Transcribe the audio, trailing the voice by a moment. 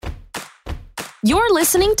You're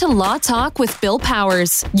listening to Law Talk with Bill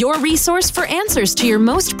Powers, your resource for answers to your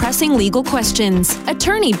most pressing legal questions.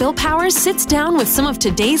 Attorney Bill Powers sits down with some of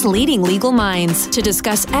today's leading legal minds to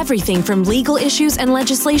discuss everything from legal issues and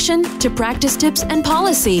legislation to practice tips and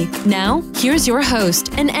policy. Now, here's your host,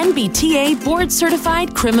 an NBTA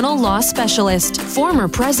board-certified criminal law specialist, former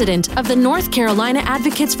president of the North Carolina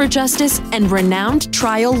Advocates for Justice, and renowned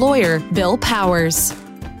trial lawyer, Bill Powers.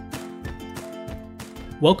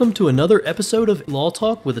 Welcome to another episode of Law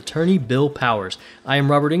Talk with attorney Bill Powers. I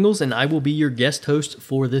am Robert Ingalls, and I will be your guest host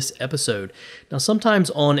for this episode. Now,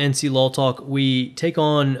 sometimes on NC Law Talk, we take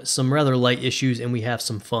on some rather light issues and we have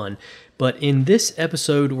some fun. But in this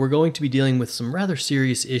episode, we're going to be dealing with some rather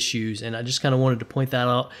serious issues, and I just kind of wanted to point that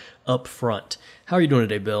out up front. How are you doing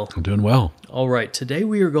today, Bill? I'm doing well. All right, today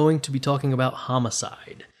we are going to be talking about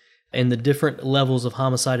homicide and the different levels of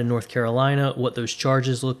homicide in North Carolina, what those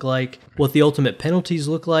charges look like, what the ultimate penalties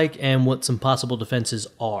look like, and what some possible defenses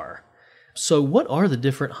are. So what are the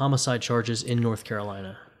different homicide charges in North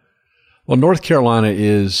Carolina? Well, North Carolina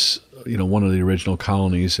is, one of the original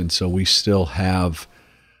colonies, and so we still have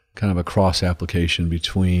kind of a cross-application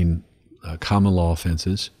between common law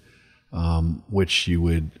offenses, which you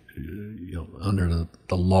would, under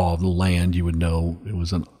the law of the land, you would know it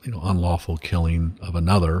was an unlawful killing of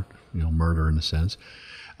another, murder in a sense.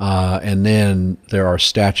 And then there are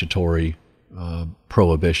statutory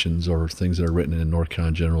prohibitions or things that are written in North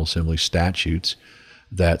Carolina General Assembly statutes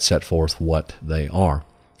that set forth what they are.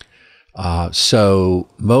 So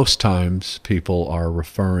most times people are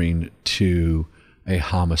referring to a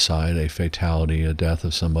homicide, a fatality, a death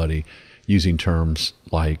of somebody using terms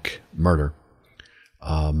like murder,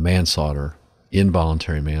 manslaughter,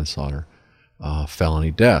 involuntary manslaughter,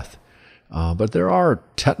 felony death. But there are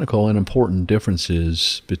technical and important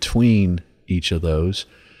differences between each of those.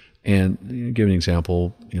 And give an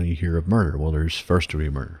example, you hear of murder. Well, there's first-degree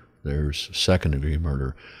murder. There's second-degree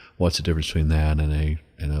murder. What's the difference between that and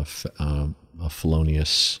a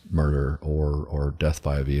felonious murder or death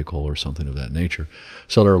by a vehicle or something of that nature?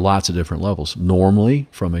 So there are lots of different levels. Normally,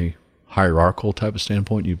 from a hierarchical type of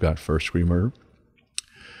standpoint, you've got first-degree murder.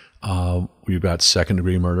 You've got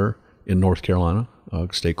second-degree murder in North Carolina,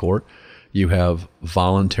 state court. You have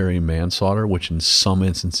voluntary manslaughter, which in some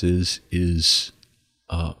instances is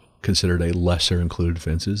considered a lesser included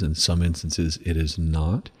offenses. In some instances, it is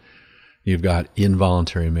not. You've got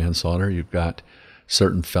involuntary manslaughter. You've got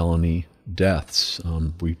certain felony deaths.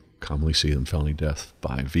 We commonly see them felony death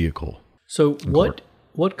by vehicle. So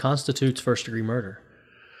what constitutes first-degree murder?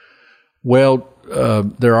 Well,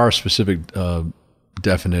 there are specific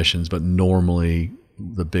definitions, but normally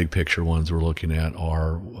the big picture ones we're looking at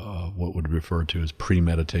are what would be referred to as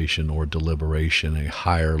premeditation or deliberation, a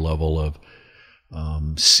higher level of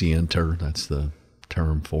scienter. That's the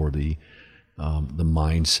term for the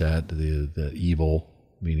mindset, the evil,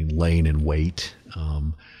 meaning laying in wait,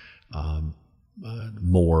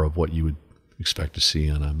 more of what you would expect to see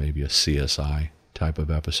on maybe a CSI type of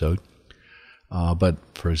episode. But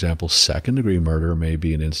for example, second-degree murder may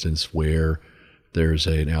be an instance where there's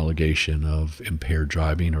an allegation of impaired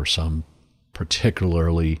driving or some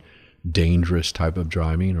particularly dangerous type of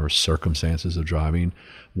driving or circumstances of driving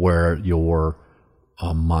where your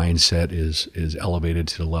mindset is elevated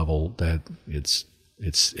to the level that it's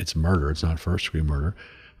murder. It's not first-degree murder.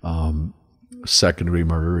 Second-degree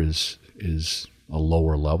murder is a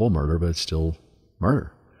lower level murder, but it's still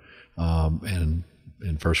murder. And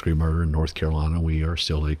in first-degree murder in North Carolina, we are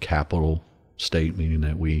still a capital state, meaning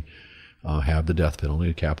that we have the death penalty,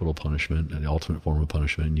 a capital punishment, and the ultimate form of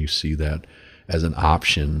punishment, and you see that as an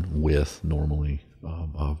option with normally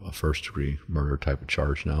a first-degree murder type of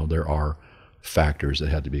charge. Now, there are factors that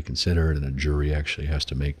have to be considered, and a jury actually has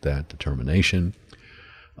to make that determination.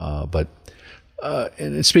 But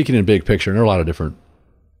speaking in big picture, and there are a lot of different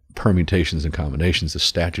permutations and combinations. The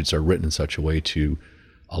statutes are written in such a way to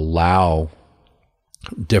allow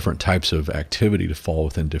different types of activity to fall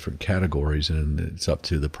within different categories, and it's up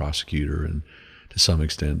to the prosecutor and to some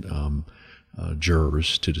extent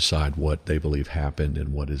jurors to decide what they believe happened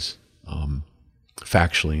and what is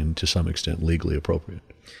factually and to some extent legally appropriate.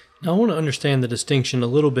 Now, I want to understand the distinction a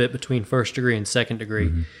little bit between first degree and second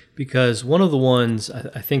degree, because one of the ones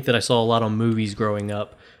I think that I saw a lot on movies growing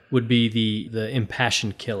up would be the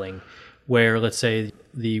impassioned killing, where let's say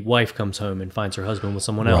the wife comes home and finds her husband with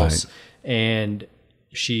someone else, and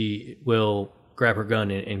she will grab her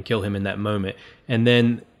gun and kill him in that moment. And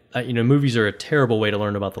then, movies are a terrible way to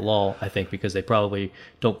learn about the law, I think, because they probably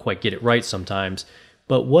don't quite get it right sometimes.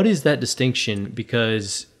 But what is that distinction?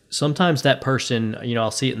 Because sometimes that person,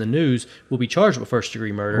 I'll see it in the news, will be charged with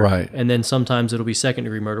first-degree murder. Right. And then sometimes it'll be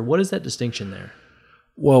second-degree murder. What is that distinction there?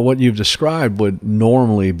 Well, what you've described would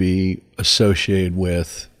normally be associated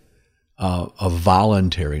with a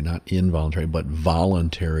voluntary, not involuntary, but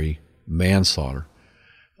voluntary manslaughter,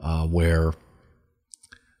 where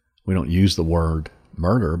we don't use the word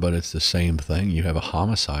murder, but it's the same thing. You have a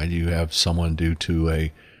homicide. You have someone due to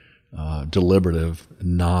a deliberative,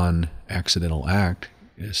 non-accidental act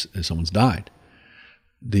is someone's died.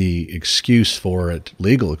 The excuse for it,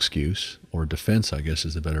 legal excuse, or defense, I guess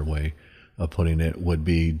is a better way of putting it, would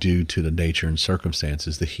be due to the nature and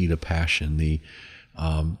circumstances, the heat of passion,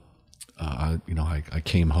 I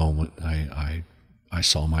came home, I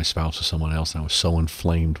saw my spouse with someone else, and I was so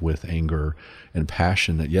inflamed with anger and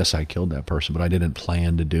passion that, yes, I killed that person, but I didn't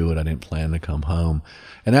plan to do it. I didn't plan to come home.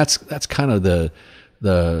 And that's kind of the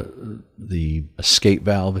escape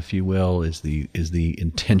valve, if you will, is the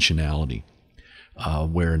intentionality,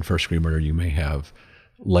 where in first-degree murder you may have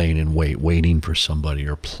laying in wait, waiting for somebody,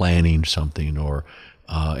 or planning something, or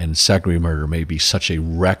in second-degree murder may be such a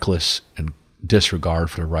reckless and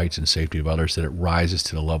disregard for the rights and safety of others that it rises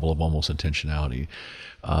to the level of almost intentionality.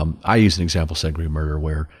 I use an example of second-degree murder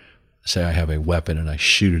where, say I have a weapon and I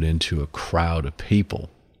shoot it into a crowd of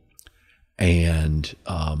people, and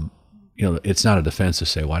it's not a defense to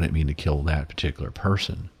say, well, I didn't mean to kill that particular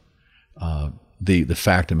person. The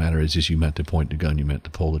fact of the matter is you meant to point the gun, you meant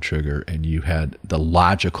to pull the trigger, and you had the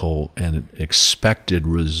logical and expected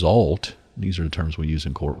result. These are the terms we use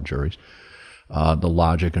in court with juries. The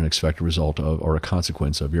logic and expected result of, or a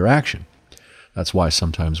consequence of your action. That's why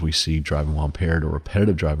sometimes we see driving while impaired or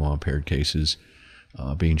repetitive driving while impaired cases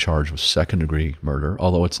being charged with second-degree murder,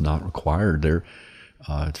 although it's not required.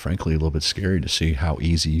 It's frankly a little bit scary to see how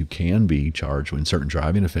easy you can be charged in certain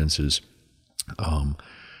driving offenses,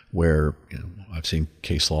 where I've seen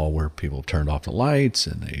case law where people have turned off the lights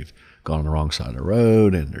and they've gone on the wrong side of the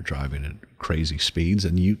road and they're driving at crazy speeds,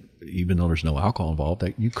 and even though there's no alcohol involved,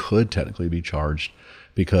 that you could technically be charged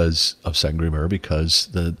because of second-degree murder, because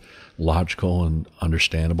the logical and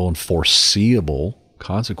understandable and foreseeable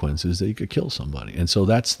consequences that you could kill somebody. And so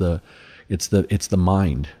it's the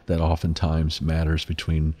mind that oftentimes matters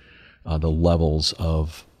between the levels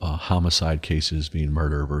of homicide cases being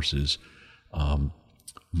murder versus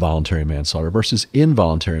voluntary manslaughter versus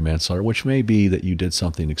involuntary manslaughter, which may be that you did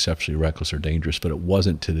something exceptionally reckless or dangerous, but it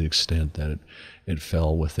wasn't to the extent that it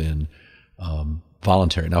fell within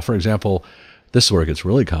voluntary. Now, for example, this is where it gets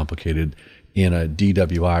really complicated. In a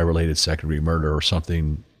DWI-related second-degree murder or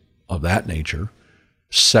something of that nature,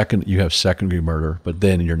 you have second-degree murder, but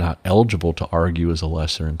then you're not eligible to argue as a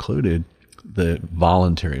lesser included the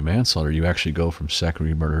voluntary manslaughter. You actually go from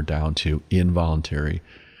second-degree murder down to involuntary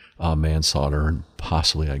manslaughter and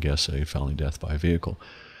possibly, I guess, a felony death by vehicle.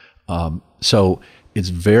 So it's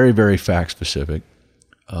very, very fact-specific.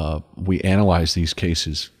 We analyze these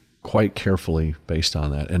cases quite carefully based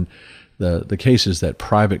on that. And the cases that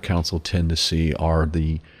private counsel tend to see are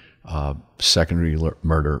the second-degree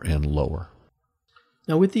murder and lower.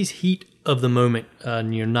 Now, with these heat of the moment,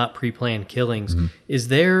 not pre-planned killings, is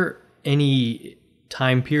there any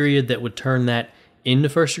time period that would turn that into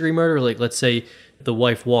first-degree murder? Like, let's say the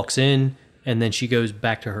wife walks in and then she goes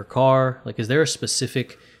back to her car. Like, is there a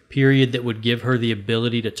specific period that would give her the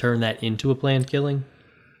ability to turn that into a planned killing?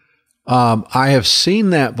 I have seen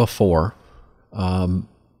that before,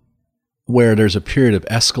 where there's a period of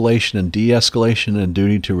escalation and de-escalation and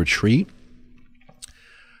duty to retreat,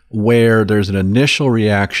 where there's an initial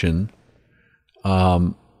reaction,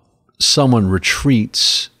 someone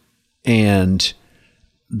retreats, and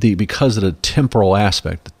because of the temporal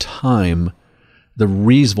aspect, the time, the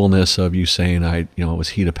reasonableness of you saying, it was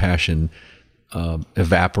heat of passion,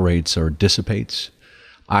 evaporates or dissipates.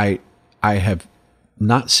 I have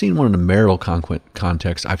not seen one in a marital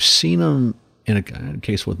context. I've seen them in a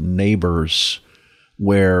case with neighbors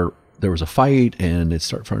where there was a fight and it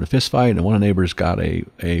started from a fist fight, and one of the neighbors got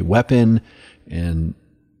a weapon and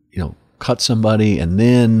cut somebody, and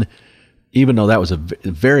then even though that was a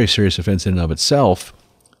very serious offense in and of itself,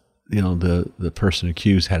 the person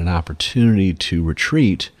accused had an opportunity to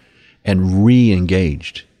retreat and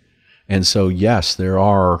re-engaged. And so, yes, there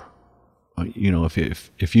are,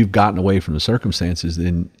 if you've gotten away from the circumstances,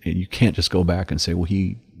 then you can't just go back and say, well,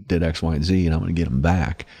 he did X, Y, and Z, and I'm going to get him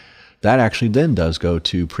back. That actually then does go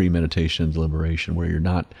to premeditation and deliberation, where you're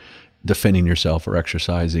not defending yourself or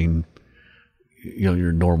exercising,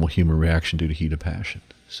 your normal human reaction due to heat of passion.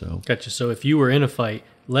 So, gotcha. So if you were in a fight,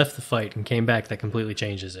 left the fight, and came back, that completely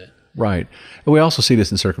changes it. Right. And we also see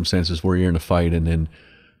this in circumstances where you're in a fight and then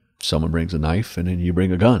someone brings a knife and then you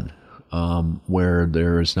bring a gun. where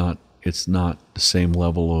it's not the same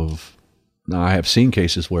level of. Now, I have seen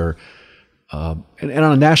cases where, and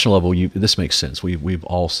on a national level, this makes sense. We've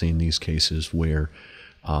all seen these cases where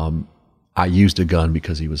I used a gun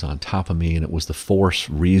because he was on top of me, and it was the force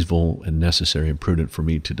reasonable and necessary and prudent for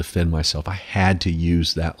me to defend myself. I had to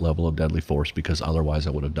use that level of deadly force because otherwise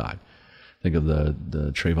I would have died. Think of the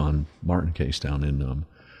Trayvon Martin case down in, I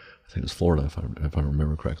think it was Florida, if I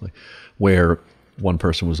remember correctly, where one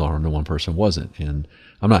person was armed and one person wasn't. And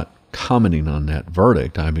I'm not commenting on that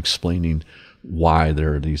verdict. I'm explaining why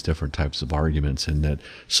there are these different types of arguments, and that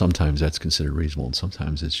sometimes that's considered reasonable and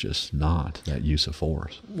sometimes it's just not, that use of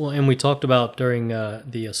force. Well, and we talked about during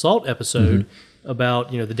the assault episode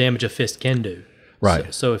about, the damage a fist can do.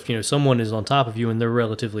 Right. So if, someone is on top of you and they're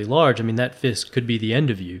relatively large, I mean, that fist could be the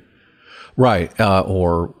end of you. Right.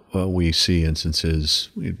 Or we see instances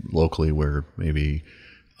locally where maybe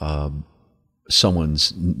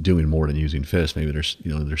someone's doing more than using fists. Maybe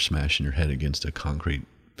they're smashing your head against a concrete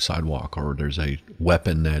sidewalk, or there's a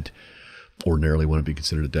weapon that ordinarily wouldn't be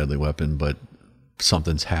considered a deadly weapon, but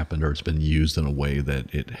something's happened or it's been used in a way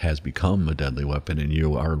that it has become a deadly weapon, and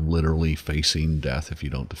you are literally facing death if you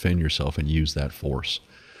don't defend yourself and use that force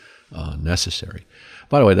necessary.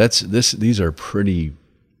 By the way, these are pretty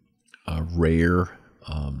rare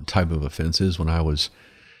type of offenses. When I was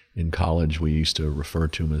in college, we used to refer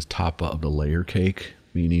to them as top of the layer cake,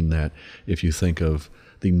 meaning that if you think of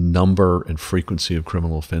the number and frequency of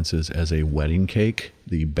criminal offenses as a wedding cake,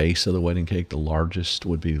 the base of the wedding cake, the largest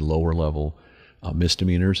would be lower level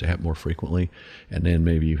misdemeanors. They happen more frequently, and then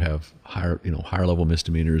maybe you have higher level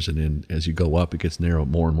misdemeanors, and then as you go up, it gets narrow,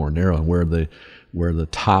 more and more narrow. And where the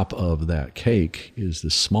top of that cake is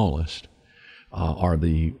the smallest, are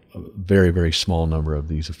the very, very small number of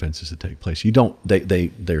these offenses that take place.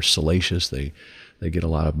 They're salacious. They get a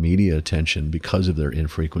lot of media attention because of their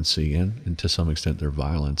infrequency and to some extent their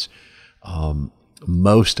violence.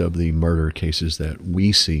 Most of the murder cases that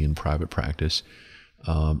we see in private practice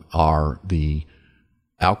are the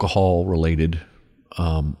alcohol-related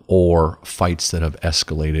or fights that have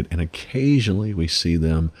escalated, and occasionally we see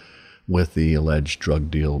them with the alleged drug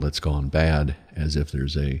deal that's gone bad, as if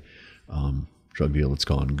there's a drug deal that's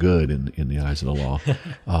gone good in the eyes of the law.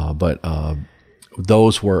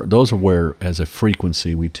 Those are where, as a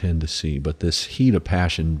frequency, we tend to see. But this heat of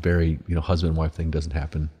passion, very husband and wife thing, doesn't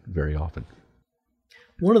happen very often.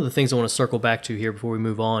 One of the things I want to circle back to here before we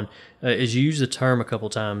move on is you use the term a couple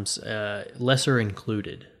times, lesser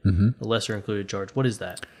included, a lesser included charge. What is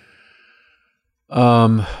that?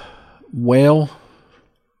 Well,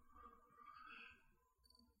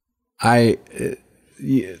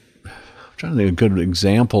 trying to think of a good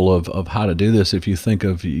example of how to do this. If you think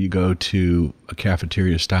of, you go to a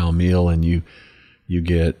cafeteria style meal and you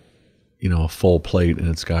get a full plate and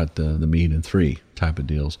it's got the meat and 3 type of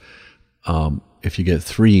deals. If you get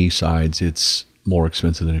 3 sides, it's more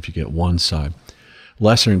expensive than if you get 1 side.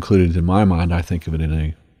 Lesser included, in my mind, I think of it in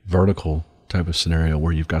a vertical type of scenario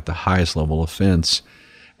where you've got the highest level offense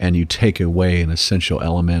and you take away an essential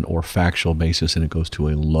element or factual basis and it goes to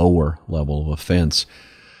a lower level of offense.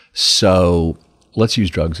 So let's use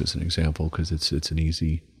drugs as an example because it's an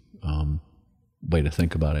easy way to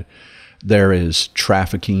think about it. There is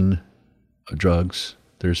trafficking of drugs.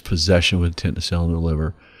 There's possession with intent to sell and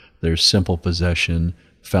deliver. There's simple possession,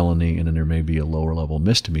 felony, and then there may be a lower level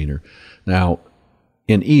misdemeanor. Now,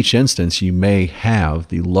 in each instance, you may have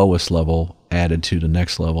the lowest level added to the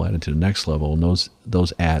next level, added to the next level, and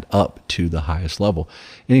those add up to the highest level.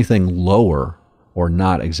 Anything lower or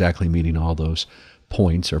not exactly meeting all those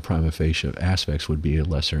points or prima facie aspects would be a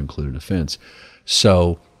lesser included offense.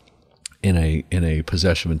 So in a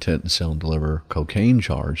possession of intent to sell and deliver cocaine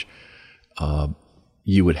charge,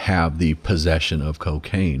 you would have the possession of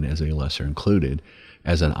cocaine as a lesser included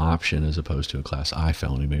as an option, as opposed to a Class I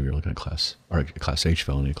felony. Maybe you're looking at a Class H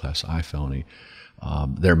felony, a Class I felony.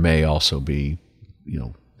 There may also be,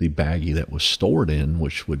 the baggie that was stored in,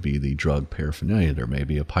 which would be the drug paraphernalia. There may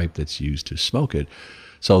be a pipe that's used to smoke it.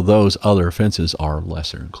 So those other offenses are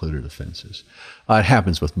lesser included offenses. It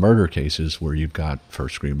happens with murder cases where you've got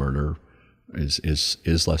first degree murder is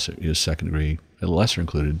second degree. Lesser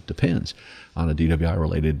included depends on a DWI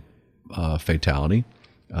related fatality.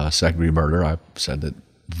 Second degree murder, I've said that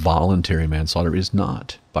voluntary manslaughter is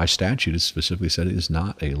not, by statute, it's specifically said it is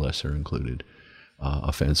not a lesser included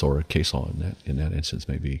offense, or a case law in that instance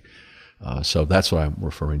may be. So that's what I'm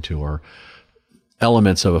referring to, are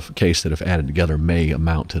elements of a case that, if added together, may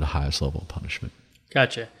amount to the highest level of punishment.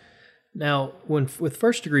 Gotcha. Now, with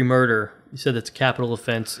first degree murder, you said that's a capital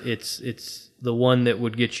offense. It's the one that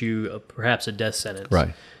would get you perhaps a death sentence.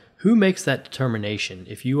 Right. Who makes that determination?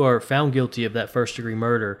 If you are found guilty of that first-degree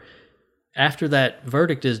murder, after that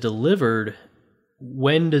verdict is delivered,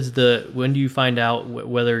 when do you find out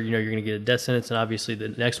whether you're going to get a death sentence? And obviously, the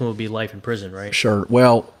next one will be life in prison, right? Sure.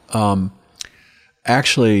 Well,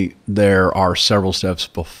 actually, there are several steps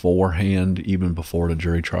beforehand, even before the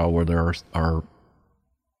jury trial, where there are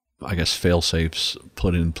I guess, fail-safes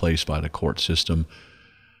put in place by the court system.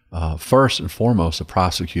 First and foremost, a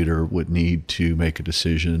prosecutor would need to make a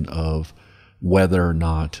decision of whether or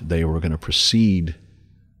not they were going to proceed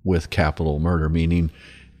with capital murder, meaning,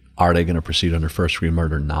 are they going to proceed under first-degree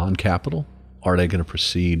murder non-capital? Are they going to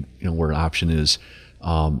proceed, where an option is,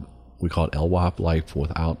 we call it LWOP, life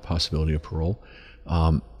without possibility of parole,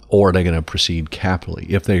 or are they going to proceed capitally?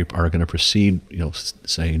 If they are going to proceed,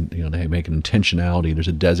 saying, they make an intentionality, there's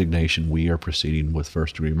a designation, we are proceeding with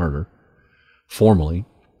first-degree murder formally,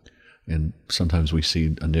 and sometimes we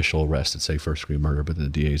see initial arrest that say first-degree murder, but the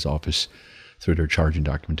DA's office, through their charging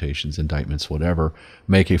documentations, indictments, whatever,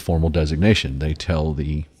 make a formal designation. They tell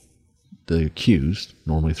the accused,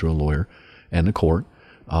 normally through a lawyer, and the court,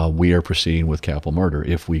 we are proceeding with capital murder.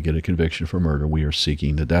 If we get a conviction for murder, we are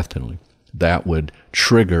seeking the death penalty. That would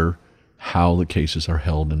trigger how the cases are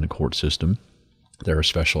held in the court system. There are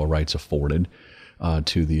special rights afforded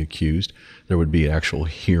to the accused. There would be an actual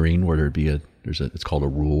hearing where it's called a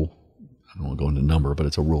rule. I don't want to go into number, but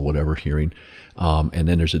it's a rule, whatever hearing. And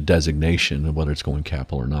then there's a designation of whether it's going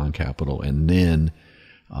capital or non-capital. And then,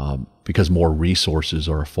 because more resources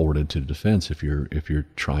are afforded to the defense, if you're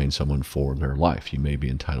trying someone for their life, you may be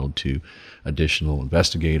entitled to additional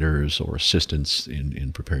investigators or assistance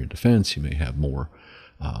in preparing defense. You may have more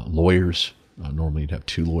lawyers. Normally, you'd have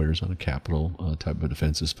 2 lawyers on a capital type of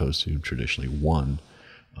defense as opposed to traditionally 1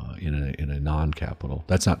 in a non-capital.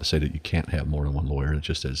 That's not to say that you can't have more than 1 lawyer. It's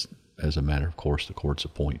just as a matter of course, the courts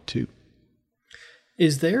appoint 2.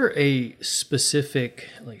 Is there a specific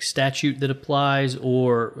statute that applies,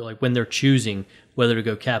 or when they're choosing whether to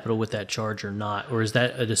go capital with that charge or not, or is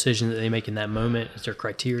that a decision that they make in that moment? Is there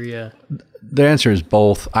criteria? The answer is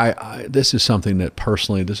both. This is something that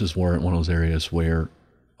personally, this is one of those areas where,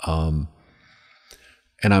 and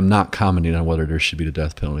I'm not commenting on whether there should be the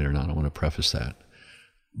death penalty or not. I want to preface that,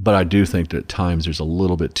 but I do think that at times there's a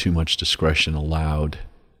little bit too much discretion allowed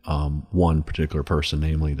one particular person,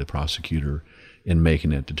 namely the prosecutor, in making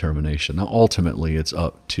that determination. Now, ultimately, it's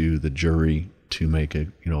up to the jury to make a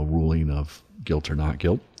ruling of guilt or not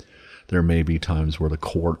guilt. There may be times where the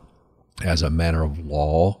court, as a matter of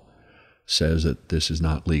law, says that this is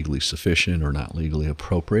not legally sufficient or not legally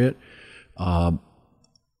appropriate. In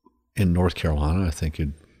North Carolina, I think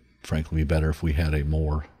it'd frankly be better if we had a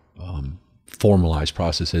more formalized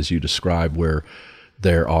process, as you described, where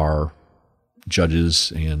there are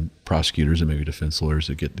judges and prosecutors and maybe defense lawyers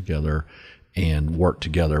that get together and work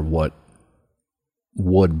together what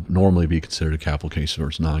would normally be considered a capital case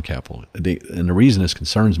versus non-capital. And the reason this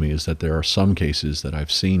concerns me is that there are some cases that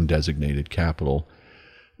I've seen designated capital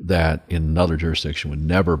that in another jurisdiction would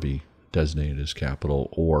never be designated as capital,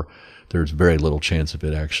 or there's very little chance of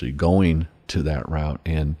it actually going to that route.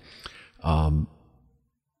 And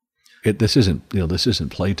this isn't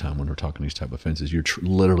playtime when we're talking these type of offenses. You're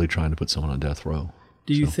literally trying to put someone on death row.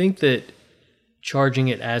 Do you think that charging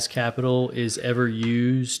it as capital is ever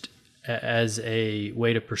used as a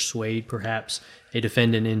way to persuade perhaps a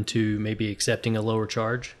defendant into maybe accepting a lower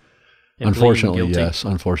charge? Unfortunately, yes.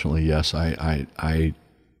 I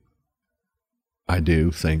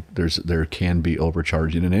do think there can be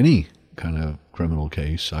overcharging in any kind of criminal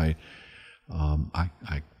case. I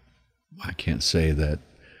can't say that.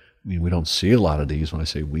 I mean, we don't see a lot of these. When I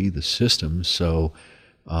say we, the system. So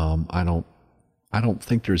I don't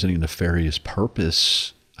think there's any nefarious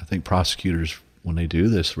purpose. I think prosecutors, when they do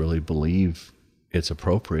this, really believe it's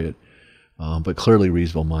appropriate. But clearly,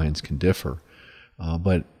 reasonable minds can differ.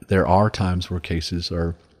 But there are times where cases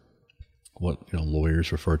are what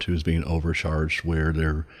lawyers refer to as being overcharged, where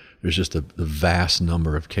there's just a vast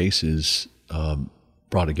number of cases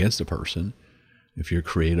brought against a person. If you're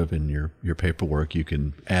creative in your paperwork, you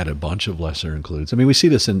can add a bunch of lesser includes. I mean, we see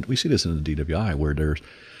this in the DWI, where there's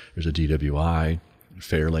a DWI,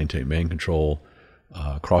 failure to maintain main control,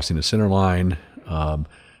 crossing the center line,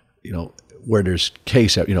 where there's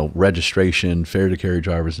case, registration, failure to carry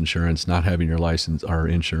driver's insurance, not having your license or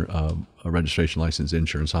a registration license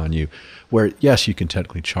insurance on you, where yes, you can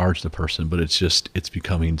technically charge the person, but it's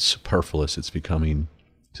becoming superfluous. It's becoming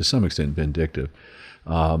to some extent vindictive.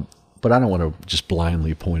 But I don't want to just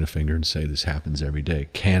blindly point a finger and say this happens every day.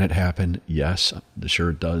 Can it happen? Yes, sure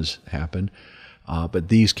it does happen. But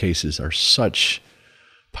these cases are such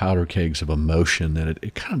powder kegs of emotion that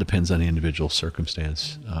it kind of depends on the individual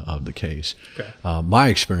circumstance of the case. Okay. My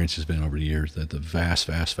experience has been over the years that the vast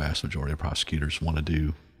majority of prosecutors want to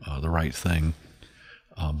do the right thing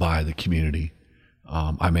by the community.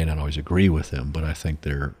 I may not always agree with them, but I think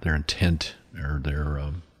their intent or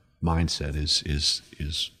their mindset is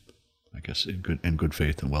I guess in good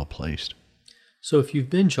faith and well placed. So if you've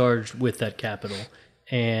been charged with that capital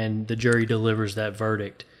and the jury delivers that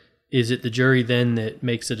verdict, is it the jury then that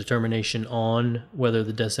makes a determination on whether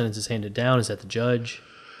the death sentence is handed down? Is that the judge?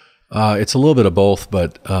 It's a little bit of both,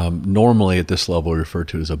 but normally at this level we refer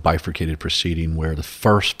to it as a bifurcated proceeding, where the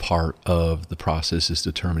first part of the process is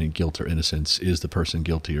determining guilt or innocence. Is the person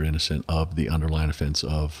guilty or innocent of the underlying offense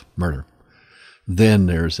of murder? Then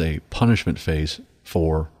there's a punishment phase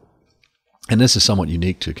and this is somewhat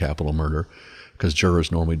unique to capital murder because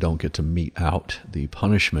jurors normally don't get to mete out the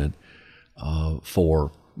punishment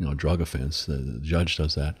for drug offense. The judge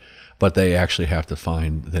does that, but they actually have to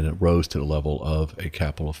find that it rose to the level of a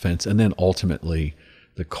capital offense, and then ultimately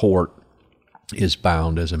the court is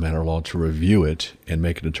bound as a matter of law to review it and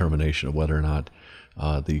make a determination of whether or not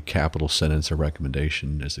the capital sentence or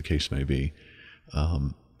recommendation, as the case may be,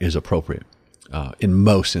 is appropriate. In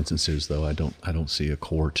most instances, though, I don't see a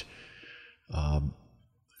court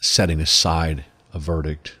setting aside a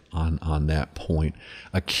verdict on that point.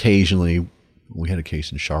 Occasionally, we had a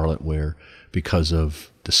case in Charlotte where, because of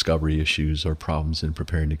discovery issues or problems in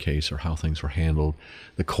preparing the case or how things were handled,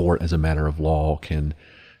 the court, as a matter of law, can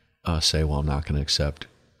say, well, I'm not going to accept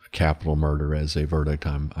capital murder as a verdict.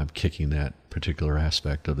 I'm kicking that particular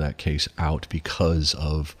aspect of that case out because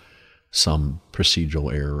of some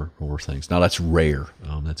procedural error or things. Now, that's rare.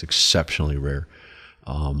 That's exceptionally rare.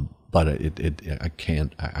 But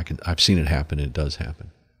I've seen it happen. It does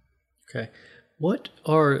happen. Okay. What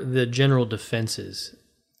are the general defenses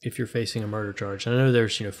if you're facing a murder charge? I know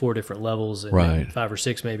there's 4 different levels and right. 5 or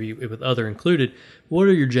 6 maybe with other included. What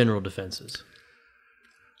are your general defenses?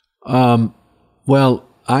 Well,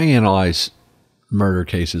 I analyze murder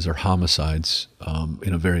cases or homicides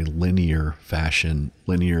in a very linear fashion.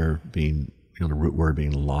 Linear being the root word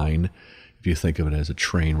being line. If you think of it as a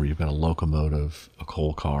train where you've got a locomotive, a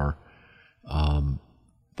coal car,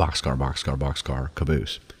 boxcar,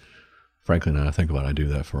 caboose. Frankly, now I think about it, I do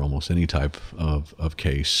that for almost any type of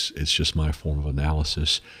case. It's just my form of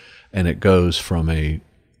analysis. And it goes from a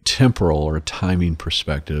temporal or a timing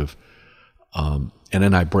perspective, and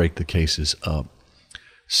then I break the cases up.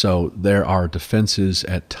 So there are defenses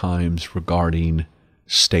at times regarding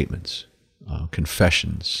statements,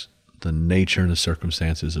 confessions, the nature and the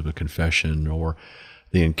circumstances of a confession or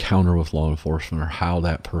the encounter with law enforcement or how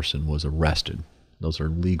that person was arrested. Those are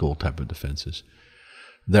legal type of defenses.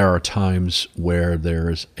 There are times where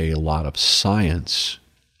there's a lot of science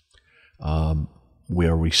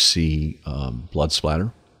where we see blood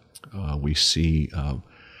splatter. We see,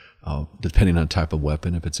 depending on the type of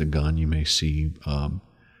weapon, if it's a gun, you may see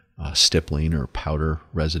stippling or powder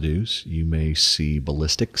residues. You may see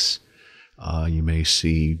ballistics. You may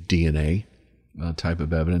see DNA type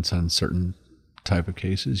of evidence on certain type of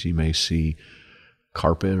cases. You may see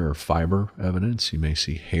carpet or fiber evidence. You may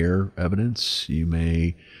see hair evidence.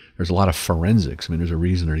 There's a lot of forensics. I mean, there's a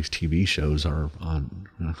reason these TV shows are on,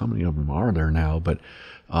 how many of them are there now? But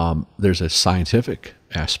there's a scientific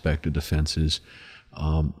aspect of defenses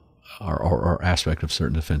or aspect of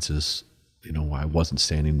certain defenses. I wasn't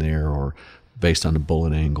standing there, or based on the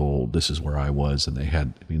bullet angle, this is where I was. And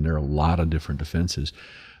there are a lot of different defenses.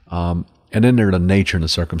 And then there are the nature and the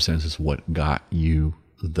circumstances, what got you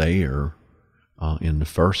there in the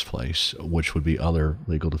first place, which would be other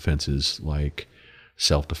legal defenses like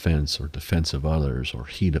self-defense or defense of others or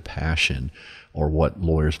heat of passion, or what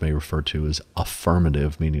lawyers may refer to as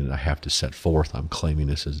affirmative, meaning that I have to set forth, I'm claiming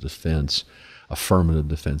this as defense. Affirmative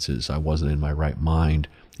defenses, I wasn't in my right mind.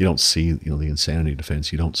 You don't see, the insanity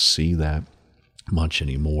defense, you don't see that much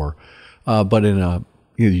anymore. But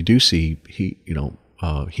you do see heat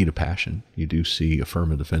of passion. You do see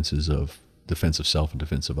affirmative defenses of defense of self and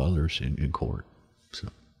defense of others in court. So.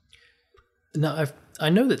 Now, I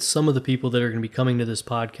know that some of the people that are going to be coming to this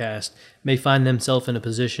podcast may find themselves in a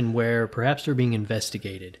position where perhaps they're being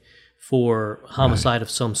investigated for homicide right. of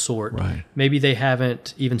some sort. Right. Maybe they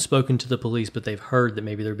haven't even spoken to the police, but they've heard that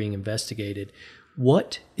maybe they're being investigated.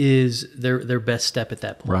 What is their best step at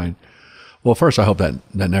that point? Right. Well, first, I hope that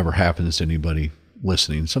never happens to anybody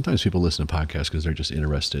listening. Sometimes people listen to podcasts because they're just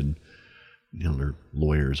interested. They're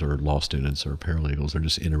lawyers or law students or paralegals. They're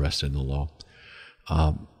just interested in the law.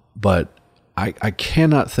 But I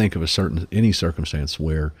cannot think of any circumstance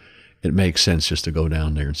where it makes sense just to go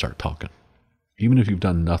down there and start talking. Even if you've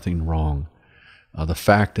done nothing wrong, The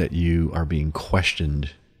fact that you are being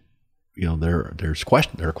questioned, there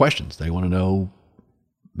are questions. They want to know,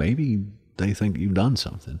 maybe they think you've done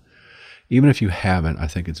something. Even if you haven't, I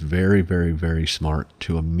think it's very, very, very smart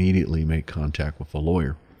to immediately make contact with a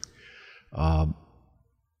lawyer.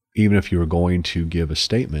 Even if you are going to give a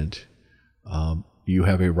statement, you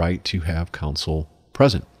have a right to have counsel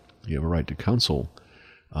present. You have a right to counsel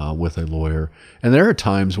with a lawyer. And there are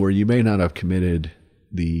times where you may not have committed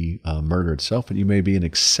the murder itself, but you may be an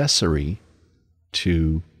accessory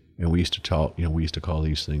to, we used to call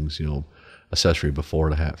these things, accessory before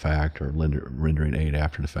the fact, or rendering aid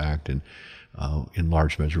after the fact. And in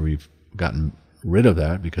large measure, we've gotten rid of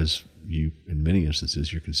that because in many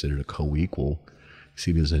instances, you're considered a co-equal.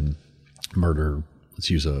 See this in murder. Let's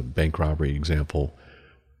use a bank robbery example.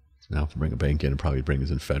 Now, if I bring a bank in, it'd probably bring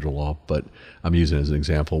this in federal law, but I'm using it as an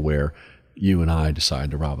example where you and I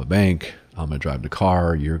decide to rob a bank. I'm going to drive the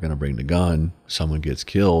car. You're going to bring the gun. Someone gets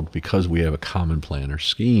killed. Because we have a common plan or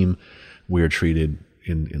scheme, we are treated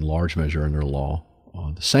in large measure under law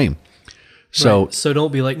the same. So, right. So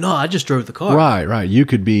don't be like, no, I just drove the car. Right. You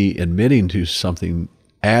could be admitting to something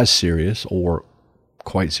as serious or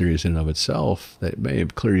quite serious in and of itself that may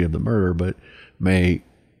clear you of the murder, but may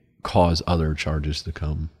cause other charges to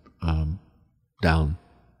come down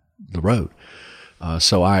the road.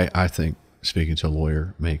 So I think speaking to a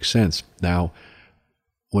lawyer makes sense. Now,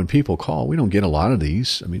 when people call, we don't get a lot of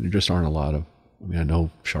these. I mean, there just aren't a lot of, I know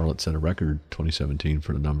Charlotte set a record 2017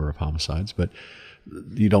 for the number of homicides, but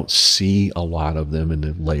you don't see a lot of them in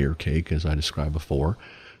the layer cake, as I described before.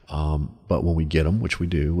 But when we get them, which we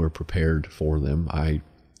do, we're prepared for them. I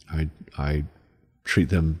treat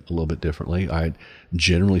them a little bit differently. I,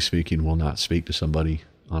 generally speaking, will not speak to somebody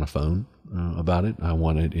on a phone about it. I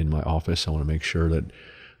want it in my office. I want to make sure that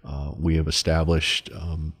we have established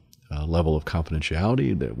a level of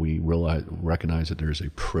confidentiality, that we recognize that there is a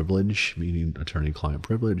privilege, meaning attorney-client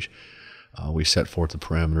privilege. We set forth the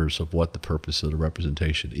parameters of what the purpose of the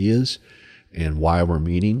representation is and why we're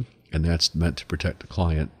meeting, and that's meant to protect the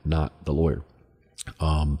client, not the lawyer.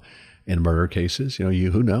 In murder cases,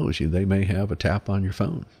 who knows? They may have a tap on your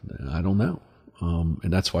phone. I don't know.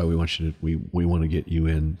 And that's why we want to get you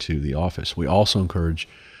into the office. We also encourage,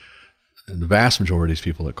 the vast majority of these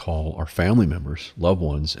people that call are family members, loved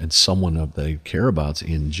ones, and someone that they care about's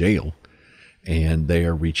in jail, and they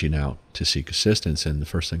are reaching out to seek assistance. And the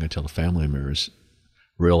first thing I tell the family members,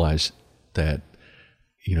 realize that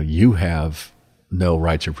you have no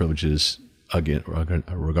rights or privileges again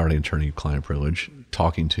regarding attorney-client privilege.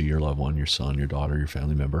 Talking to your loved one, your son, your daughter, your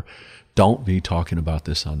family member, don't be talking about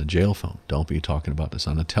this on the jail phone. Don't be talking about this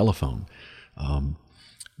on the telephone.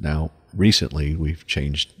 Now, recently, we've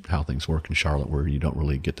changed how things work in Charlotte, where you don't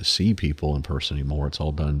really get to see people in person anymore. It's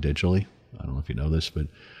all done digitally. I don't know if you know this, but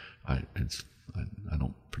I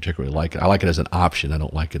don't particularly like it. I like it as an option. I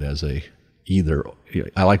don't like it as either.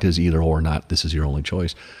 I like it as either or, not this is your only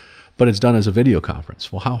choice. But it's done as a video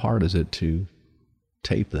conference. Well, how hard is it to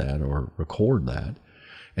tape that or record that?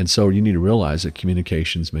 And so you need to realize that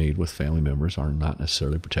communications made with family members are not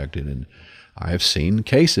necessarily protected. And I have seen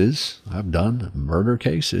cases, I've done murder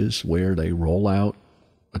cases where they roll out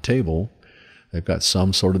a table. They've got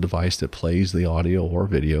some sort of device that plays the audio or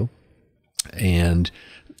video, and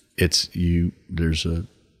it's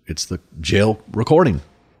the jail recording.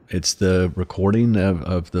 It's the recording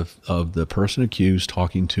of the person accused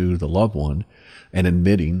talking to the loved one and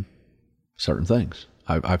admitting certain things.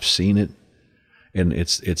 I've seen it, and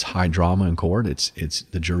it's high drama in court. It's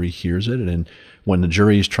the jury hears it, and when the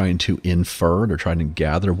jury is trying to infer, they're trying to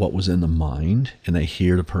gather what was in the mind, and they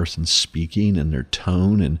hear the person speaking and their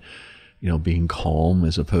tone and being calm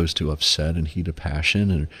as opposed to upset and heat of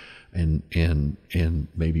passion and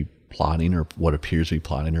maybe plotting or what appears to be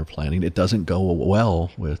plotting or planning. It doesn't go well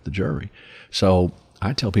with the jury. So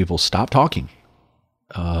I tell people, stop talking.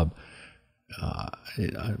 One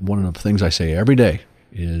of the things I say every day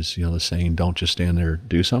is, the saying, don't just stand there,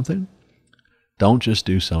 do something. Don't just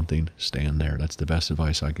do something, stand there. That's the best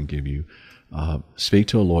advice I can give you. Speak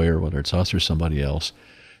to a lawyer, whether it's us or somebody else.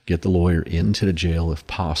 Get the lawyer into the jail if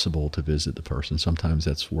possible to visit the person. Sometimes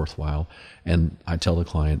that's worthwhile. And I tell the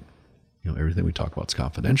client, everything we talk about is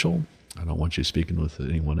confidential. I don't want you speaking with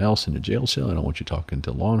anyone else in the jail cell. I don't want you talking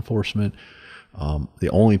to law enforcement. The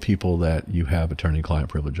only people that you have attorney-client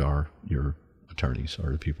privilege are your attorneys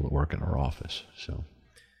or the people that work in our office. So,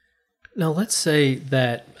 now let's say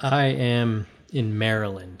that I am in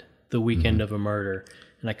Maryland the weekend of a murder,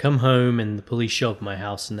 and I come home and the police show up at my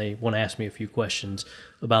house and they want to ask me a few questions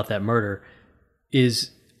about that murder.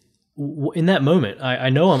 In that moment, I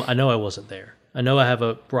know I wasn't there. I know I have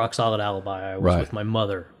a rock solid alibi. I was with my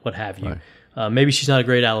mother, what have you. Right. Maybe she's not a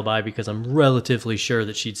great alibi because I'm relatively sure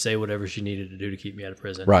that she'd say whatever she needed to do to keep me out of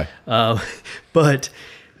prison. Right. But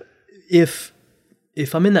if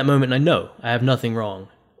I'm in that moment and I know I have nothing wrong,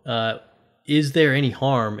 is there any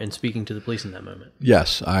harm in speaking to the police in that moment?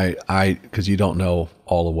 Yes, because you don't know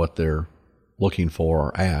all of what they're looking for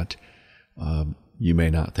or at. You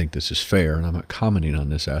may not think this is fair, and I'm not commenting on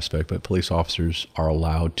this aspect, but police officers are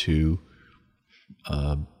allowed to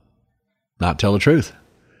not tell the truth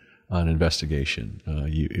on an investigation.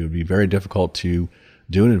 It would be very difficult to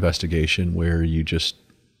do an investigation where you just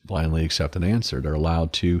blindly accept an answer. They're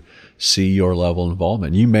allowed to see your level of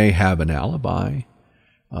involvement. You may have an alibi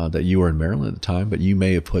that you were in Maryland at the time, but you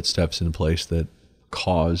may have put steps in place that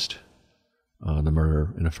caused the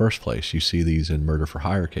murder in the first place. You see these in murder for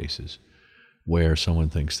hire cases where someone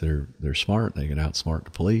thinks they're smart, they can outsmart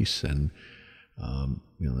the police, and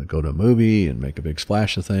they go to a movie and make a big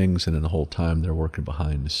splash of things, and then the whole time they're working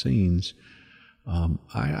behind the scenes.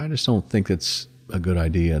 I just don't think that's a good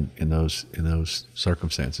idea in those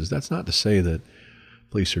circumstances. That's not to say that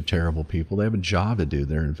police are terrible people. They have a job to do.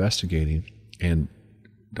 They're investigating, and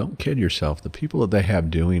don't kid yourself. The people that they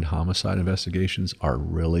have doing homicide investigations are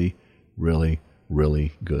really, really,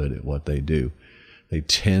 really good at what they do. They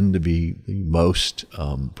tend to be the most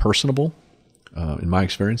personable. In my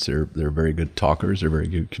experience, they're very good talkers. They're very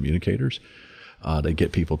good communicators. They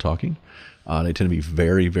get people talking. They tend to be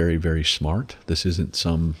very, very, very smart. This isn't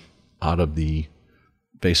some out of the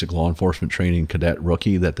basic law enforcement training cadet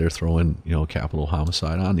rookie that they're throwing, capital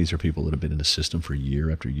homicide on. These are people that have been in the system for year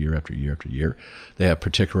after year after year after year. They have a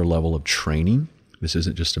particular level of training. This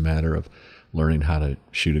isn't just a matter of learning how to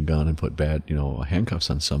shoot a gun and put bad, handcuffs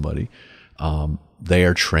on somebody. They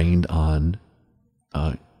are trained on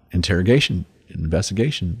interrogation,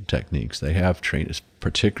 investigation techniques. They have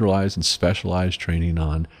particularized and specialized training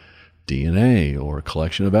on DNA or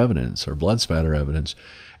collection of evidence or blood spatter evidence.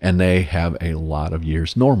 And they have a lot of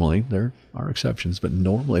years. Normally, there are exceptions, but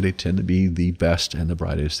normally they tend to be the best and the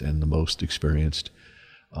brightest and the most experienced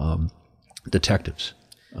detectives.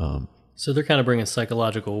 So they're kind of bringing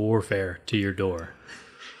psychological warfare to your door.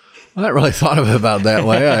 I hadn't really thought of it about that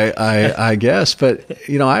way, I guess. But,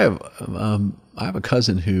 I have a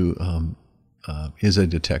cousin who is a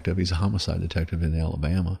detective. He's a homicide detective in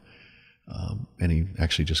Alabama. And he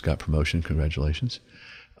actually just got promotion. Congratulations.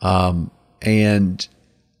 And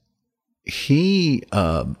he's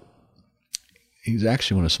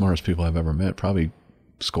actually one of the smartest people I've ever met, probably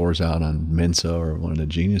scores out on Mensa or one of the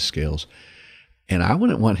Genius scales. And I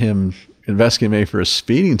wouldn't want him investigating me for a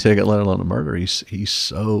speeding ticket, let alone a murder. He's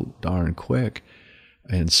so darn quick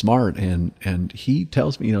and smart. And he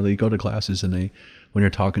tells me, they go to classes and when you're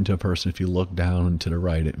talking to a person, if you look down and to the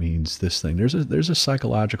right, it means this thing. There's a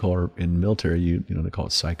psychological, or in military, they call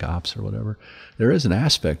it psych ops or whatever. There is an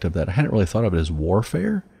aspect of that. I hadn't really thought of it as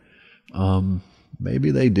warfare.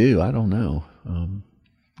 Maybe they do. I don't know.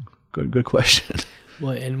 Good question.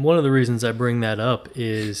 Well, and one of the reasons I bring that up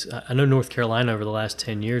is I know North Carolina over the last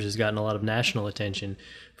 10 years has gotten a lot of national attention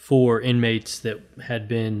for inmates that had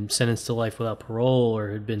been sentenced to life without parole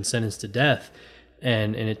or had been sentenced to death.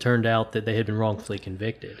 And it turned out that they had been wrongfully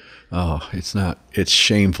convicted. Oh, it's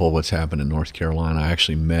shameful what's happened in North Carolina. I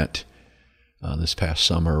actually met this past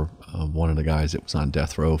summer one of the guys that was on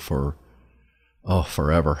death row for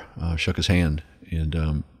forever. Shook his hand,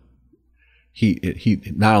 and he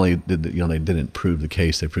not only did they didn't prove the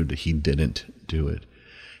case, they proved that he didn't do it,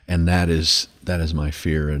 and that is my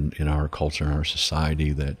fear in our culture, in our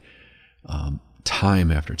society, that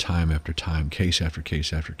time after time after time, case after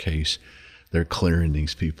case after case, they're clearing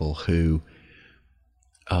these people who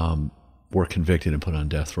were convicted and put on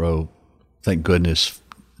death row. Thank goodness,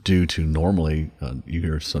 due to normally you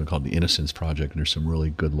hear something called the Innocence Project, and there's some really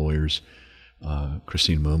good lawyers.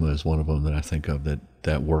 Christine Muma is one of them that I think of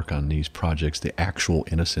that work on these projects. The actual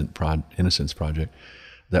Innocence Project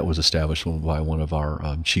that was established by one of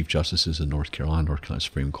our chief justices in North Carolina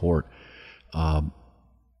Supreme Court.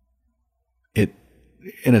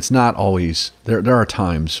 It's not always there. There are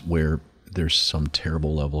times where there's some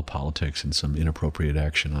terrible level of politics and some inappropriate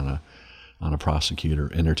action on a prosecutor,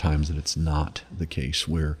 and there are times that it's not the case,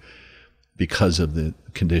 where because of the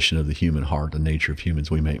condition of the human heart, the nature of humans,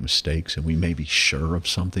 we make mistakes, and we may be sure of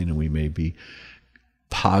something, and we may be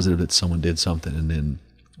positive that someone did something, and then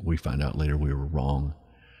we find out later we were wrong.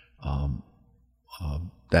 I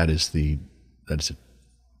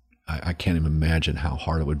can't even imagine how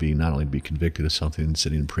hard it would be not only to be convicted of something and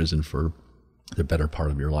sitting in prison for the better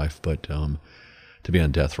part of your life, but to be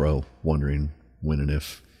on death row, wondering when and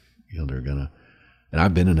if they're gonna. And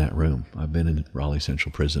I've been in that room. I've been in Raleigh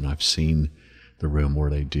Central Prison. I've seen the room where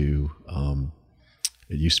they do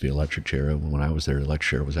it used to be electric chair. When I was there, the electric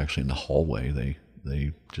chair was actually in the hallway.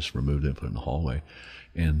 They just removed it and put it in the hallway.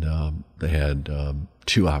 And they had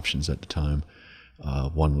two options at the time.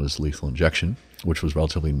 One was lethal injection, which was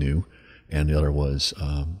relatively new, and the other was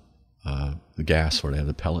the gas where they had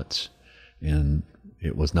the pellets. And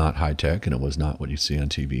it was not high tech, and it was not what you see on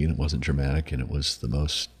TV, and it wasn't dramatic, and it was the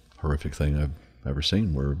most horrific thing I've ever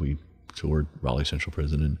seen, where we toured Raleigh Central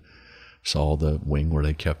Prison and saw the wing where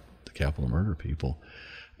they kept the capital murder people.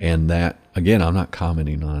 And that, again, I'm not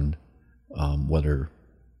commenting on whether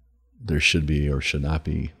there should be or should not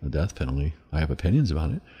be a death penalty. I have opinions about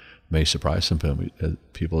it. May surprise some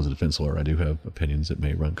people as a defense lawyer. I do have opinions that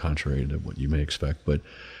may run contrary to what you may expect, but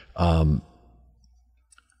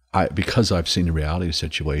because I've seen the reality of the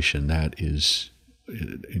situation, that is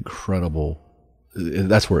incredible.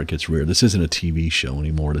 That's where it gets weird. This isn't a TV show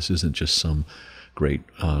anymore. This isn't just some great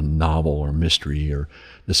novel or mystery, or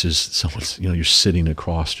this is someone's, you're sitting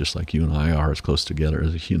across, just like you and I are, as close together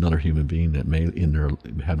as another human being that may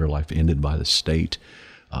have their life ended by the state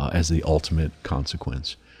as the ultimate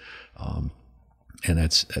consequence. And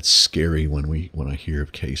that's scary when I hear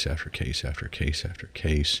of case after case after case after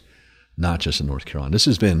case, not just in North Carolina. This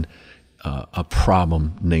has been a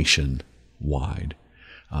problem nationwide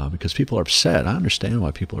because people are upset. I understand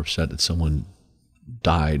why people are upset that someone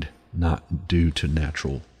died not due to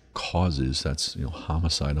natural causes. That's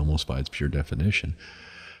homicide almost by its pure definition.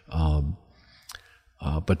 But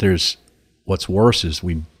what's worse is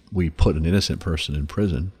we put an innocent person in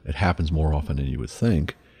prison. It happens more often than you would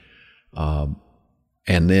think. And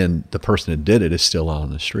then the person that did it is still out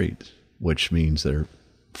on the street, which means they're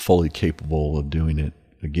fully capable of doing it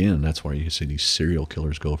again. That's why you see these serial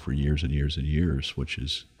killers go for years and years and years, which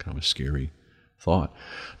is kind of a scary thought.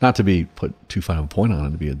 Not to be put too fine of a point on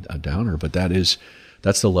it, to be a downer, but that's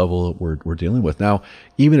the level that we're dealing with. Now,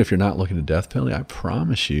 even if you're not looking at death penalty, I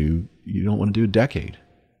promise you don't want to do a decade.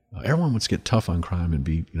 Everyone wants to get tough on crime and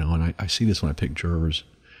be, and I see this when I pick jurors,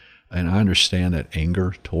 and I understand that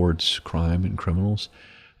anger towards crime and criminals,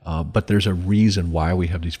 but there's a reason why we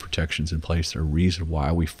have these protections in place. There's a reason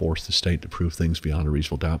why we force the state to prove things beyond a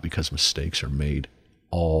reasonable doubt, because mistakes are made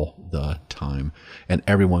all the time, and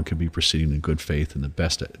everyone could be proceeding in good faith in the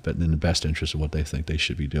best interest of what they think they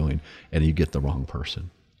should be doing, and you get the wrong person.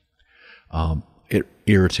 It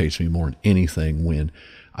irritates me more than anything when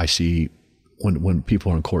I see when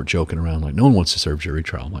people are in court joking around like no one wants to serve jury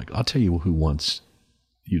trial. I'm like, I'll tell you who wants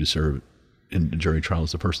you to serve in the jury trial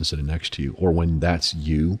is the person sitting next to you. Or when that's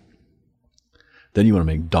you, then you want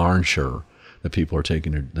to make darn sure that people are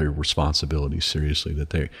taking their responsibilities seriously,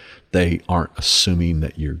 that they aren't assuming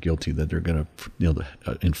that you're guilty, that they're going to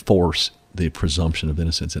enforce the presumption of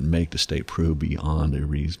innocence and make the state prove beyond a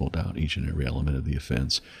reasonable doubt each and every element of the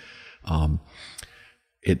offense.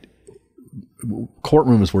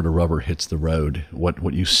 Courtroom is where the rubber hits the road.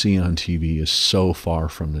 What you see on TV is so far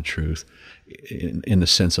from the truth in the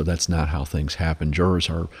sense of that's not how things happen. Jurors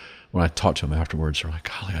when I talk to them afterwards, they're like,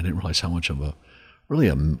 golly, I didn't realize how much of a really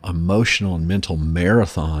emotional and mental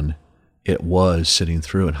marathon it was sitting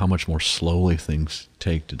through, and how much more slowly things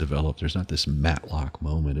take to develop. There's not this Matlock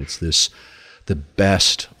moment. It's the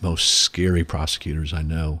best, most scary prosecutors I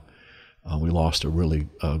know. We lost a really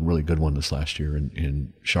good one this last year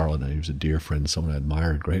in Charlotte. He was a dear friend, someone I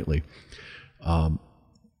admired greatly.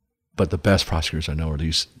 But the best prosecutors I know are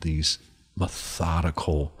these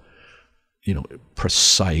methodical,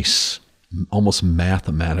 precise, almost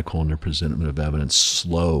mathematical in their presentment of evidence,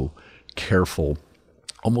 slow, careful,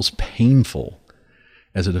 almost painful.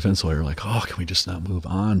 As a defense lawyer, like, oh, can we just not move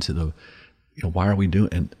on to why are we doing?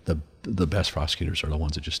 And the best prosecutors are the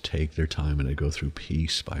ones that just take their time and they go through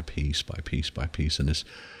piece by piece by piece by piece. And this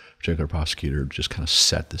particular prosecutor just kind of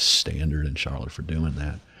set the standard in Charlotte for doing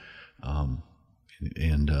that.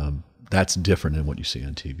 That's different than what you see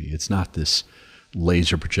on TV. It's not this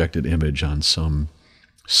laser projected image on some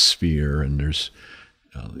sphere, and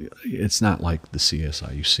it's not like the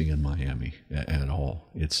CSI you see in Miami at all.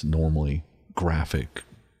 It's normally graphic,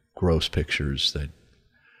 gross pictures that,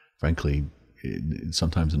 frankly,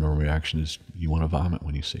 sometimes the normal reaction is you want to vomit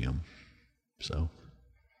when you see them.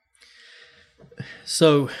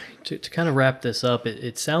 So to kind of wrap this up,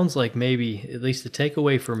 it sounds like maybe, at least the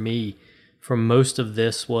takeaway for me from most of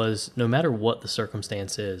this was, no matter what the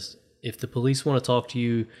circumstance is, if the police want to talk to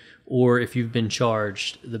you or if you've been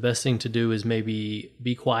charged, the best thing to do is maybe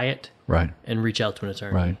be quiet, right, and reach out to an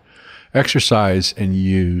attorney. Right. Exercise and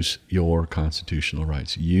use your constitutional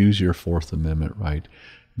rights. Use your Fourth Amendment right.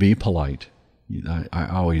 Be polite. I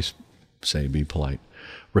always say be polite.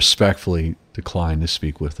 Respectfully decline to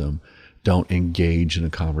speak with them. Don't engage in a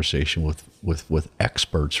conversation with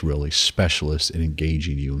experts, really specialists in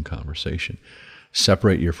engaging you in conversation.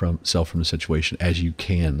 Separate yourself from the situation as you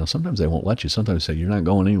can. Now, sometimes they won't let you. Sometimes they say, you're not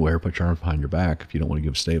going anywhere, put your arms behind your back. If you don't want to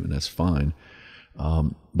give a statement, that's fine.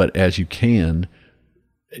 But as you can,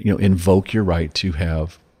 invoke your right to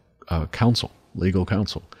have counsel, legal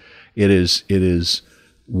counsel. It is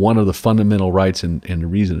one of the fundamental rights, and the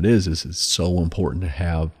reason it is it's so important to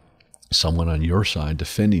have someone on your side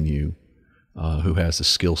defending you who has the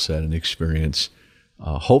skill set and experience,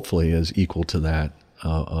 hopefully is equal to that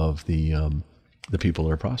of the people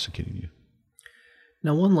that are prosecuting you.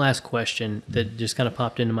 Now, one last question that just kind of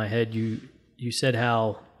popped into my head. You said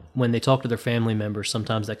how when they talk to their family members,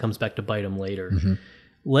 sometimes that comes back to bite them later. Mm-hmm.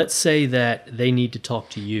 Let's say that they need to talk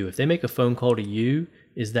to you. If they make a phone call to you,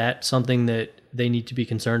 is that something that they need to be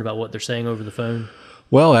concerned about what they're saying over the phone?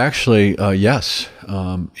 Well, actually, yes.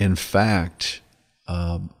 In fact,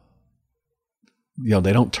 they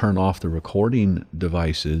don't turn off the recording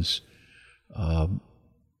devices. And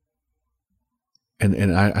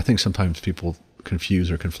I think sometimes people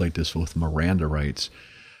confuse or conflate this with Miranda rights.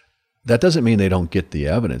 That doesn't mean they don't get the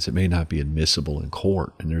evidence. It may not be admissible in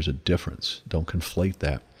court, and there's a difference. Don't conflate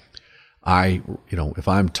that. If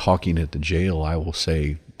I'm talking at the jail, I will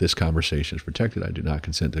say this conversation is protected. I do not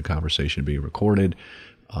consent to the conversation being recorded.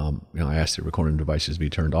 I ask the recording devices to be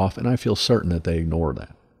turned off, and I feel certain that they ignore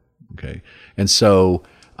that. Okay, and so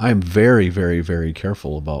I'm very, very, very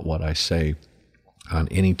careful about what I say on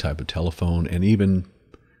any type of telephone, and even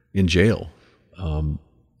in jail.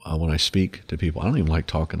 When I speak to people, I don't even like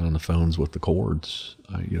talking on the phones with the cords.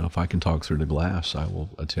 If I can talk through the glass, I will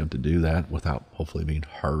attempt to do that without hopefully being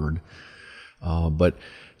heard. But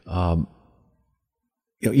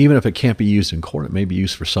even if it can't be used in court, it may be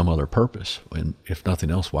used for some other purpose. And if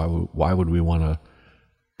nothing else, why would we want to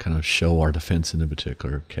kind of show our defense in a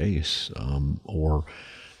particular case or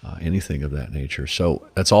anything of that nature? So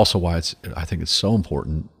that's also why I think it's so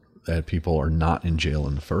important that people are not in jail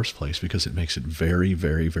in the first place, because it makes it very,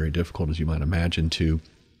 very, very difficult, as you might imagine, to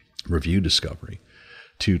review discovery,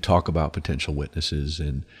 to talk about potential witnesses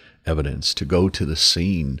and evidence, to go to the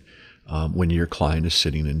scene when your client is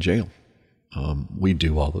sitting in jail. We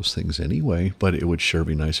do all those things anyway, but it would sure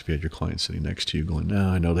be nice if you had your client sitting next to you going, no,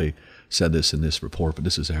 I know they said this in this report, but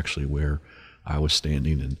this is actually where I was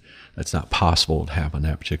standing, and that's not possible to happen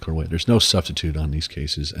that particular way. There's no substitute on these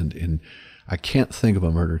cases, and I can't think of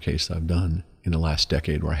a murder case that I've done in the last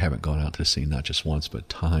decade where I haven't gone out to the scene, not just once, but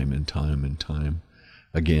time and time and time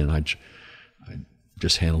again. I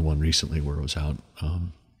just handled one recently where it was out,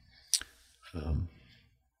 in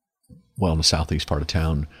the southeast part of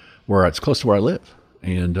town, where it's close to where I live,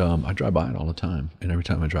 and I drive by it all the time. And every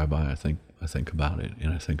time I drive by, I think about it,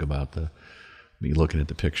 and I think about me looking at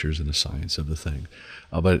the pictures and the science of the thing.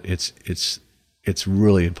 But it's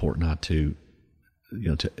really important not to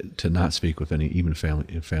not speak with any, even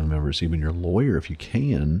family members, even your lawyer if you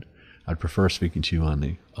can. I'd prefer speaking to you on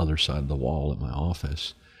the other side of the wall at my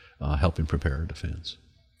office, helping prepare a defense.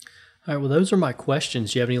 All right, well, those are my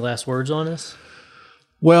questions. Do you have any last words on this?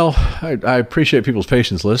 Well, I appreciate people's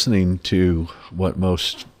patience listening to what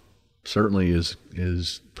most certainly is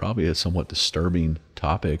probably a somewhat disturbing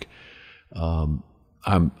topic. I'm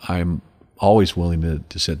always willing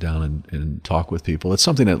to sit down and talk with people. It's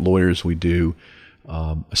something that lawyers we do,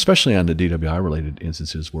 especially on the DWI-related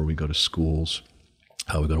instances where we go to schools,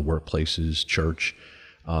 we go to workplaces, church,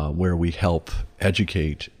 where we help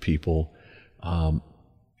educate people.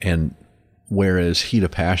 And whereas heat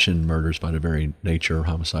of passion murders by their very nature,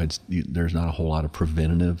 homicides, there's not a whole lot of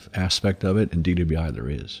preventative aspect of it. In DWI, there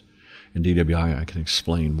is. In DWI, I can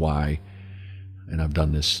explain why, and I've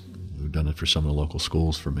done this. We've done it for some of the local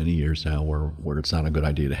schools for many years now, where it's not a good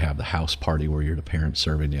idea to have the house party where you're the parent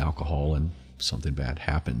serving the alcohol and something bad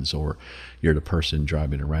happens, or you're the person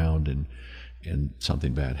driving around and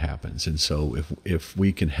something bad happens. And so if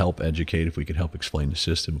we can help educate, if we can help explain the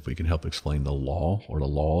system, if we can help explain the law or the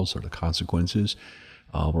laws or the consequences,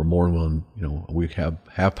 we're more than willing, we have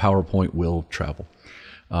PowerPoint, will travel.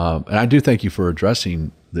 And I do thank you for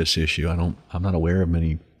addressing this issue. I'm not aware of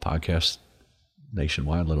many podcasts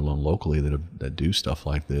nationwide, let alone locally, that do stuff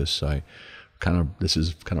like this. This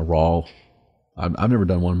is kind of raw. I've never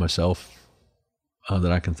done one myself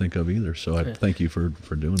that I can think of either. So I thank you for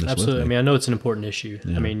doing this. Absolutely. With me. I mean, I know it's an important issue.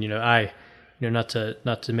 Yeah. I mean, not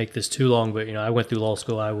to make this too long, but I went through law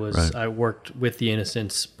school. I worked with the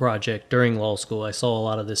Innocence Project during law school. I saw a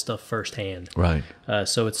lot of this stuff firsthand. Right.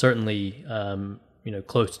 So it's certainly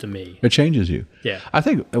close to me. It changes you. Yeah. I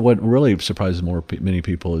think what really surprises many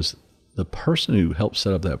people is the person who helped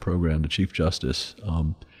set up that program, the Chief Justice.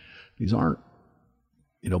 These aren't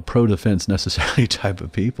pro-defense necessarily type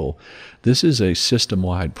of people. This is a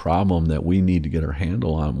system-wide problem that we need to get our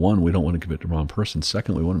handle on. One, we don't want to commit the wrong person.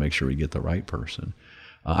 Second, we want to make sure we get the right person.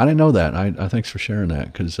 I didn't know that. I thanks for sharing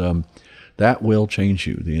that, because that will change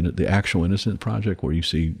you. The actual Innocent Project, where you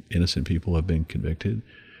see innocent people have been convicted.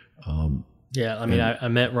 Yeah, I mean, I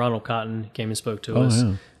met Ronald Cotton, came and spoke to us.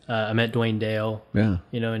 Yeah. I met Dwayne Dale. Yeah.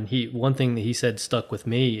 And one thing that he said stuck with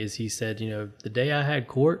me is he said, the day I had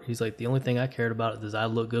court, he's like, the only thing I cared about is I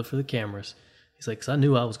look good for the cameras. He's like, because I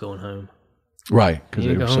knew I was going home. Right. Because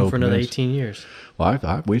they were go home for another 18 years.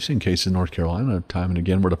 Well, we've seen cases in North Carolina time and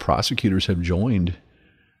again where the prosecutors have joined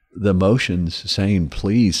the motions saying,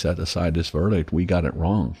 please set aside this verdict. We got it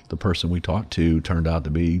wrong. The person we talked to turned out to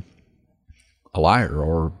be a liar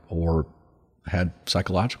or had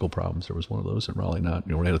psychological problems. There was one of those in Raleigh. We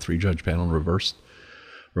had a 3-judge panel and reversed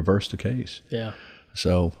the case. Yeah.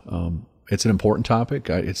 So it's an important topic.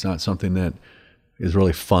 It's not something that is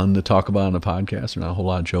really fun to talk about on a podcast. There's not a whole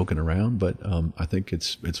lot of joking around, but I think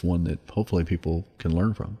it's one that hopefully people can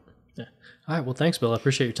learn from. Yeah. All right. Well, thanks, Bill. I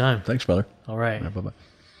appreciate your time. Thanks, brother. All right. Bye-bye.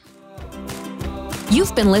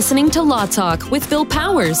 You've been listening to Law Talk with Bill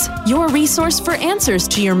Powers, your resource for answers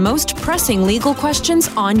to your most pressing legal questions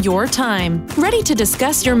on your time. Ready to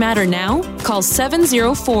discuss your matter now? Call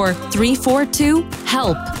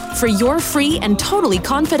 704-342-HELP for your free and totally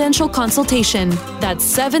confidential consultation. That's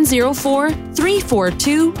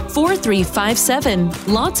 704-342-4357.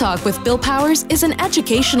 Law Talk with Bill Powers is an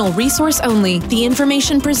educational resource only. The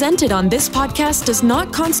information presented on this podcast does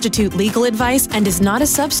not constitute legal advice and is not a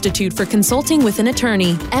substitute for consulting with an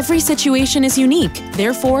attorney. Every situation is unique.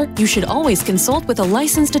 Therefore, you should always consult with a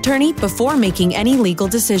licensed attorney before making any legal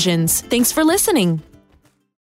decisions. Thanks for listening.